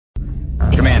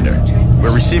Commander,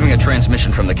 we're receiving a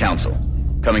transmission from the Council.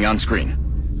 Coming on screen.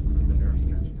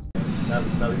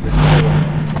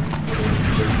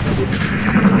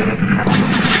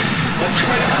 Let's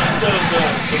try to keep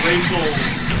the racial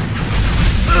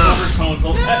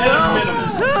overtones at a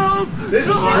minimum. This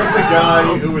is from the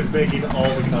guy who was making all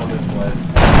the comments last.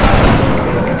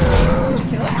 Did you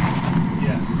kill it?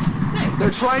 Yes. Nice. They're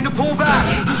trying to pull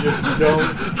back! Just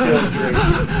don't kill Drake.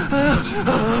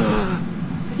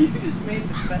 You just made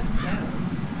the best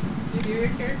sounds. Did you do your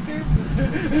character?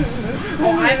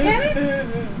 Oh, I panicked?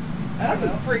 I've been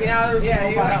freaking out. There was a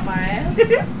robot out my ass.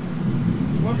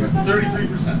 1%?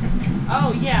 33%.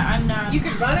 Oh, yeah, I'm not. You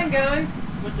can run and gun.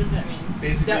 What does that mean?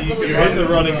 Basically, You hit the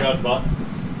running gun button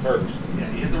first. Yeah,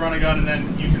 you hit the running gun, and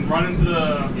then you can run into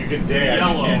the You can dash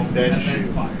yellow and then shoot.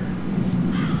 fire.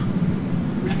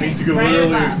 Which means you can Right or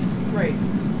literally... left? Right.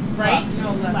 Right?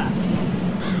 No, left.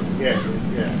 Yeah.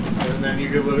 And then you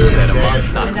can literally Set 'em up,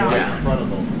 dash knock right 'em in down. front of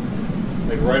them.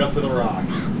 Like right up to the rock.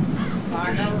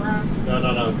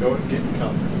 No, go and get in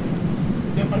cover.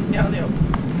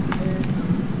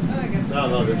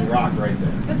 No, there's a rock right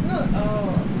there. That's not.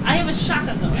 Oh. I have a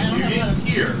shotgun, though. I If don't you have get one.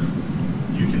 here,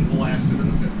 you can blast him in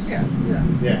the face.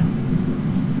 Yeah.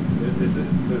 This is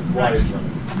why he's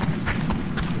running.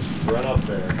 Run up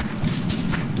there.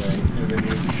 Right, and then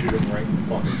you shoot him right in the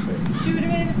fucking face. Shoot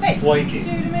him in the face. Flanking.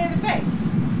 Shoot him in the face.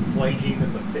 Flanking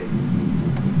in the face.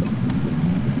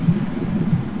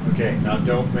 Okay, now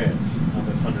don't miss on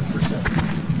this 100%.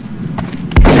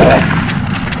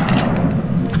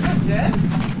 I'm dead.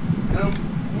 Nope.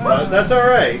 That's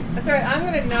alright. That's alright. I'm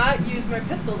gonna not use my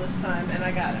pistol this time, and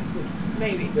I got him.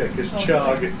 Maybe. Yeah, because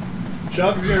Chug's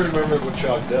gonna remember what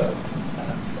Chug does.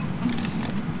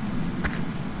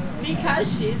 Because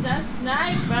she's a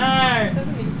sniper.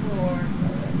 74.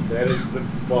 That is the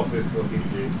buffest looking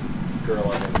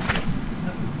girl I've ever seen.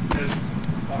 Just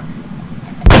fuck.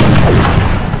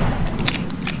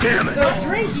 Damn it! So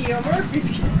Drinky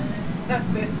O'Murphy's got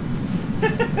this.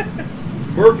 It's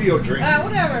Murphy O'Drink.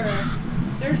 Whatever.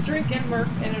 There's drink and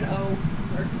Murph and an O.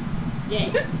 Works. Yeah.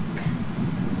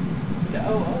 The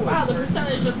O. Wow, the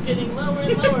percentage is just getting lower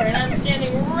and lower, and I'm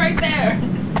standing right there.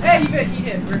 Hey, he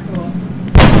hit. We're cool.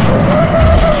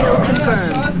 Kill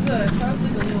confirmed. Chog's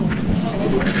like a little.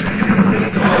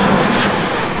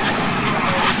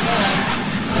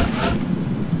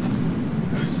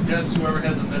 I would suggest whoever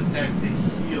has a med pack to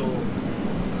heal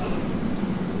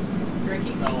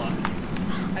Drinky? Bella.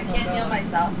 I can't heal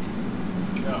myself.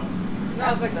 No.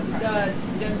 No, but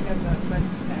Jen's got the med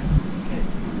pack. Okay.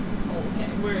 Okay,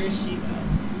 where is she, though?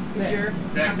 You're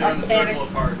Back there in the circle of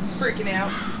hearts. freaking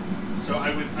out. So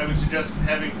I would suggest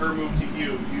having her move to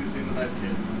you using the med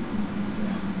kit.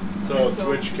 So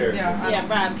switch character. Yeah,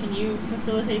 Rob, can you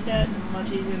facilitate that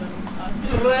much easier than us?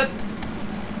 Flip.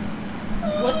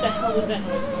 What the hell was that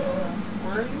noise?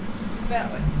 Where are you?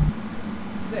 That way.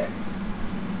 There.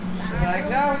 Should I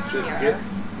go Just here?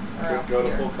 go to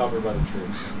full cover by the tree.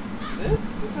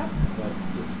 This up?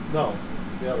 No,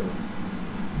 the other one.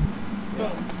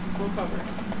 Boom. Full cover.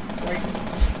 Right.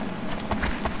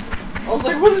 I was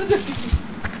like, what is this?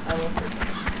 I love her.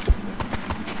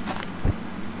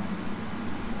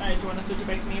 Alright, do you want to switch it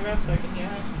back to me, Rob, so I can hear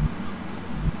her?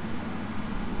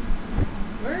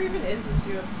 Where even is this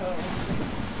UFO?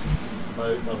 By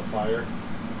the fire.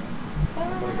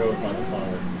 I'm gonna go by the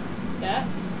fire. That?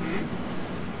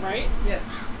 Right? Yes.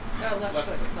 No, left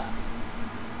foot. Left.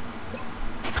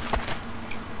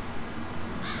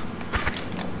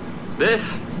 This?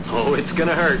 Oh, it's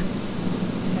gonna hurt.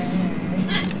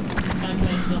 Can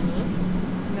I still move?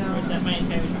 No. Or is that my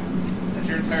entire turn? That's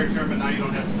your entire turn, but now you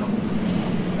don't have to double.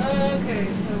 Okay,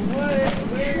 so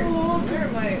where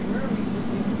am I supposed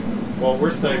to be? Well,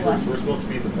 we're snipers. We're supposed to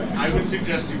be in the back. I would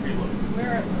suggest you reload.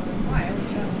 Why? I only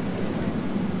shot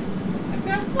I've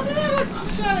got, look at that much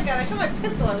shot I got. I shot my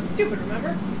pistol. I was stupid,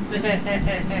 remember? Where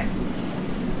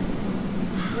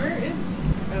is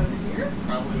this? Oh, here?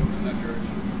 Probably in that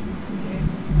direction. Okay.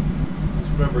 Just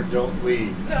remember, don't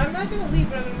leave. No, I'm not going to leave,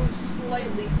 but I'm going to move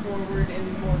slightly forward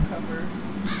and more cover.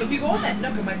 If you go in that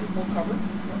nook, it might be full cover.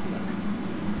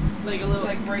 Like a little,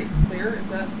 like right there. Is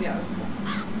that? Yeah, that's cool.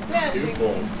 Yeah, Two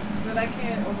fulls. But I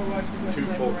can't overwatch because Two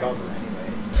I'm full right cover. anyway.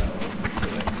 So let's do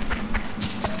it.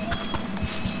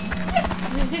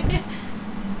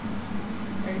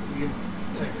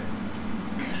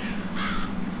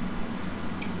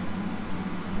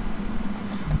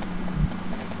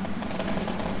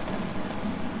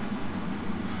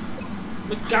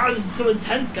 My god, this is so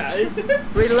intense, guys.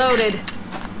 Reloaded.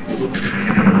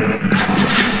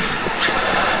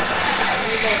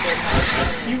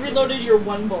 You reloaded your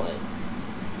one bullet.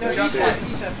 No, he shot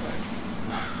twice.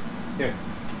 Yeah.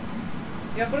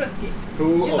 Yeah, Bruski.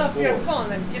 Who Get off your afford?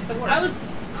 phone and get the work. I was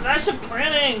Clash of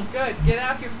Planning. Good. Get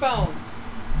off your phone.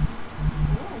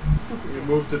 Oh, stupid. You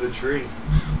move to the tree.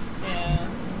 Yeah.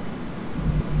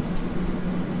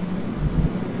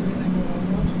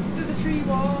 To the tree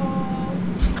wall.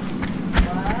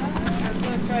 What? I was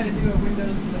gonna try to do a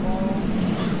windows to the wall.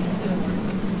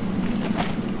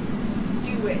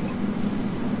 Do it.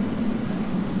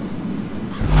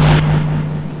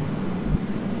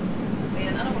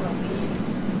 Man, I don't want to leave.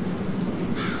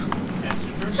 That's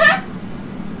your turn.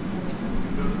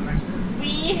 Go to the next turn.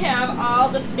 We have all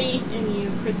the faith in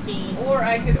you, Christine. Or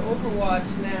I could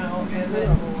Overwatch now, and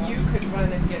then Overwatch. you could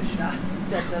run and get shot.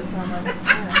 That does sound like a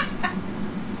plan.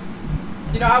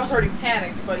 You know, I was already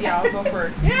panicked, but yeah, I'll go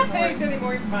first. Yeah, thanks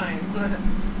anymore, you're fine. The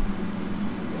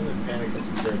only panic is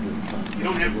the character's constantly You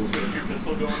don't have to moving. switch your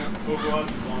pistol going up Overwatch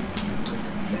as long as you use it.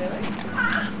 Really?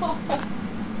 Oh, I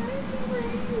never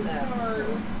knew that hard.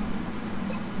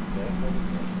 That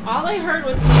wasn't All I heard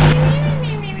was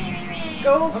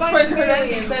Go I'm fight surprised some you heard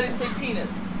anything aliens. because I didn't say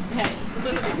penis. Hey.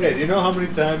 bad. Yeah, do you know how many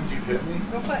times you've hit me?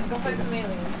 Go fight some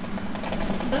aliens.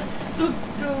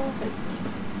 Go fix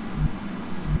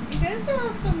You guys are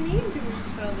all so mean to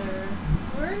each other.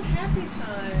 We're in happy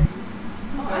times.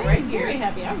 Oh, Go I'm right very here.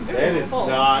 happy. I'm That very is full.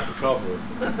 not cover.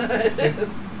 It is.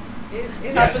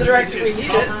 It Not for the direction we it's need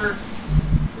it. cover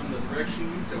from the direction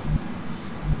you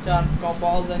don't. John, go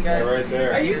balls in, Yeah, guys. right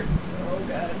there. Are you? Oh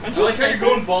god. Aren't I you a like how you're sniper?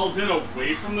 going balls in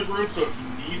away from the group, so if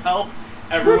you need help,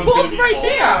 We're everyone's going both to be right balls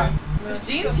there. in.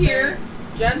 Christine's here.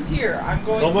 Jen's here. I'm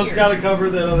going Someone's here. got to cover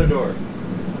that other door.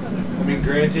 I mean,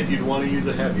 granted, you'd want to use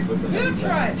a heavy, but the Yeah, heavy's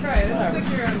try out. it. It looks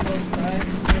like you're on both sides. So.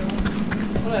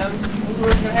 Whatever. What's the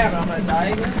worst gonna happen? I'm gonna die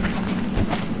again?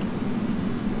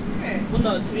 Okay. Well,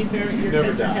 no, to be fair, your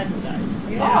never character died. hasn't died.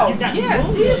 Oh, You've gotten yeah, see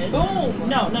wounded. it? Boom.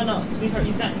 No, sweetheart,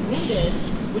 you've gotten wounded,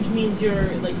 which means you're,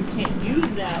 like, you can't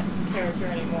use that character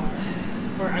anymore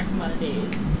for X amount of days.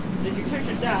 But if your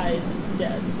character dies, it's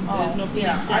dead. Oh, There's no Phoenix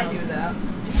yeah, I Downs. do that.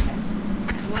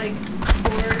 Like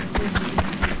poor Cindy.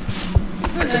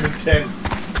 It's intense.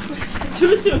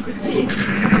 Too soon, Christine. Too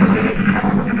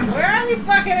soon. Where are these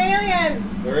fucking aliens?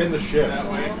 They're in the ship. That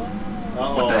way.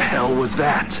 What the Uh-oh. hell was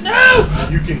that? No!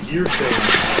 You can hear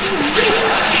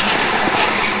things.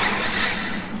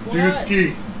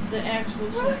 Dusky, The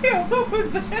actual ship. What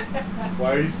was that?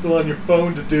 why are you still on your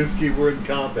phone, Dusky? We're in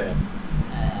combat.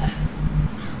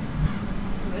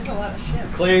 There's a lot of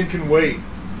ships. Clan can wait.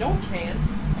 No can't.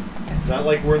 It's not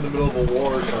like we're in the middle of a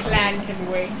war or something. Clan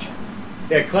can wait.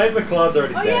 Yeah, Clan McLeod's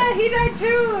already Oh dead. yeah, he died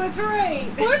too. That's right.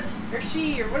 What? Or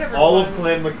she, or whatever. All it of was.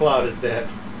 Clan McLeod is dead.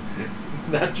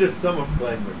 Not just some of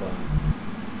Clan McLeod.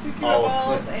 Suki all of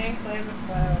Balls Clan. and Clan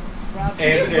McLeod. Rob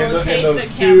And, Rotate and the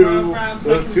those camera two, around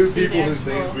so I those can two see the people whose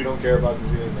actual- names we don't care about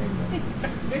because we didn't name them.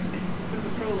 the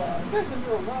prologue. You guys been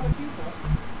through a lot of people.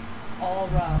 All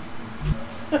Rob.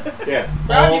 Yeah.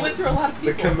 Rob, all- you went through a lot of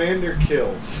The people. commander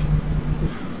kills.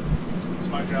 It's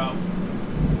my job.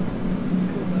 It's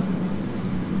cool though.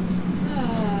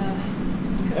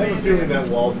 I have a feeling that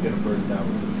wall's gonna burst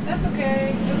down. That's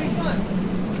okay. It'll be fun.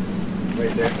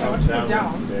 Right there. Why don't you go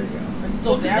down? There you go. It's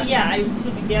still dashing. Yeah, I would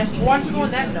still be dashing. Why don't you go in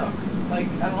Use that this. nook? Like,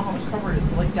 I don't know how much cover it is,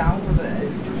 but like down where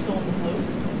you're still in the blue.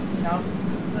 Down.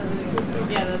 It's not really a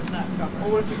cover. Yeah, that's not Or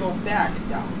covered. what if you go back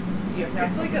down? So you have to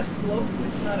It's like a slope.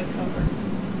 It's not a cover.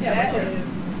 Yeah, that right there. is.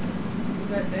 Is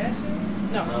that dashing?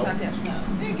 No, No. it's not dashing. No.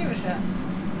 Yeah, give it a shot.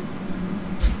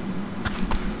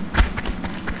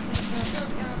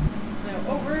 Now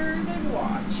over the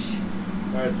watch.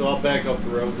 Alright, so I'll back up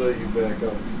Rosa, you back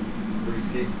up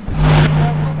Brewski.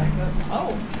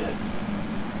 Oh, shit.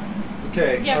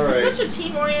 Okay, Yeah, for alright. such a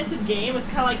team-oriented game, it's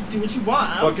kind of like, do what you want.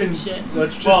 I don't give Fucking, a shit.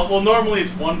 let's just... Well, normally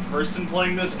it's one person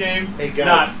playing this game, Hey, guys.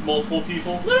 not multiple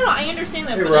people. No, I understand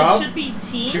that, Hey, but Rob, it should be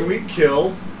team. can we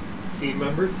kill team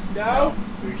members? No.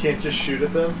 We can't just shoot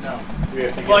at them? No. We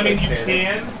have to get Well, I mean, like, you panicked?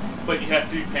 can, but you have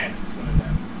to be panicked when it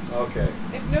happens. Okay.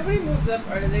 If nobody moves up,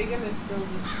 are they gonna still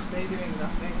just stay doing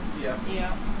nothing? Yeah.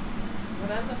 Yeah.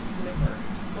 But I'm a snipper.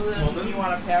 Well, then you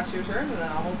want to pass your turn and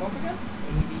then I'll move up again?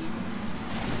 Maybe.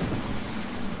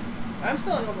 I'm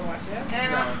still in Overwatch, yeah?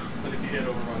 And No, but if you hit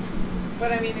Overwatch.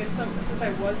 But I mean, since I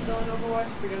was still in Overwatch,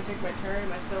 if you're gonna take my turn,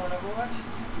 am I still in Overwatch?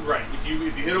 Right. If you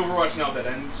hit Overwatch now, that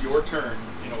ends your turn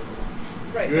in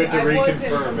Overwatch. Right. You had but to I was in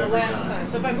reconfirm from the every last time.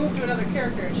 So if I move to another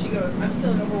character and she goes, I'm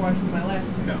still in Overwatch from my last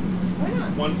turn. No. Why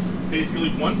not? Once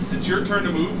it's your turn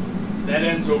to move, that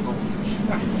ends Overwatch.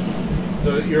 Right.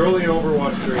 So you're only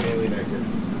Overwatch during alien activity.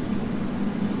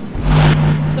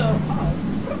 So,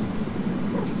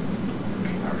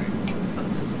 Alright.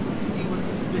 Let's see what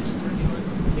these bitches are doing.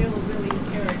 Kill Willie's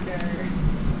character.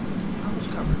 How much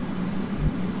cover is this?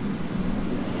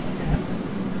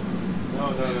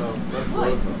 No. That's What?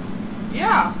 Rosa.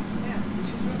 Yeah. Yeah.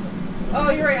 She's Rosa. Oh,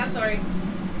 you're right. I'm sorry.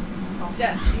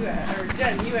 Jess,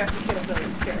 Jen, you have to kill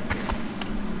Billy's character.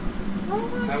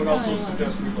 I would also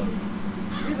suggest reload.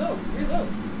 Reload.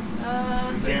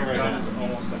 You can't right gun now. is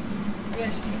almost empty.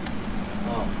 Yes, you can.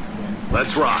 Oh, okay.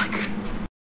 Let's rock.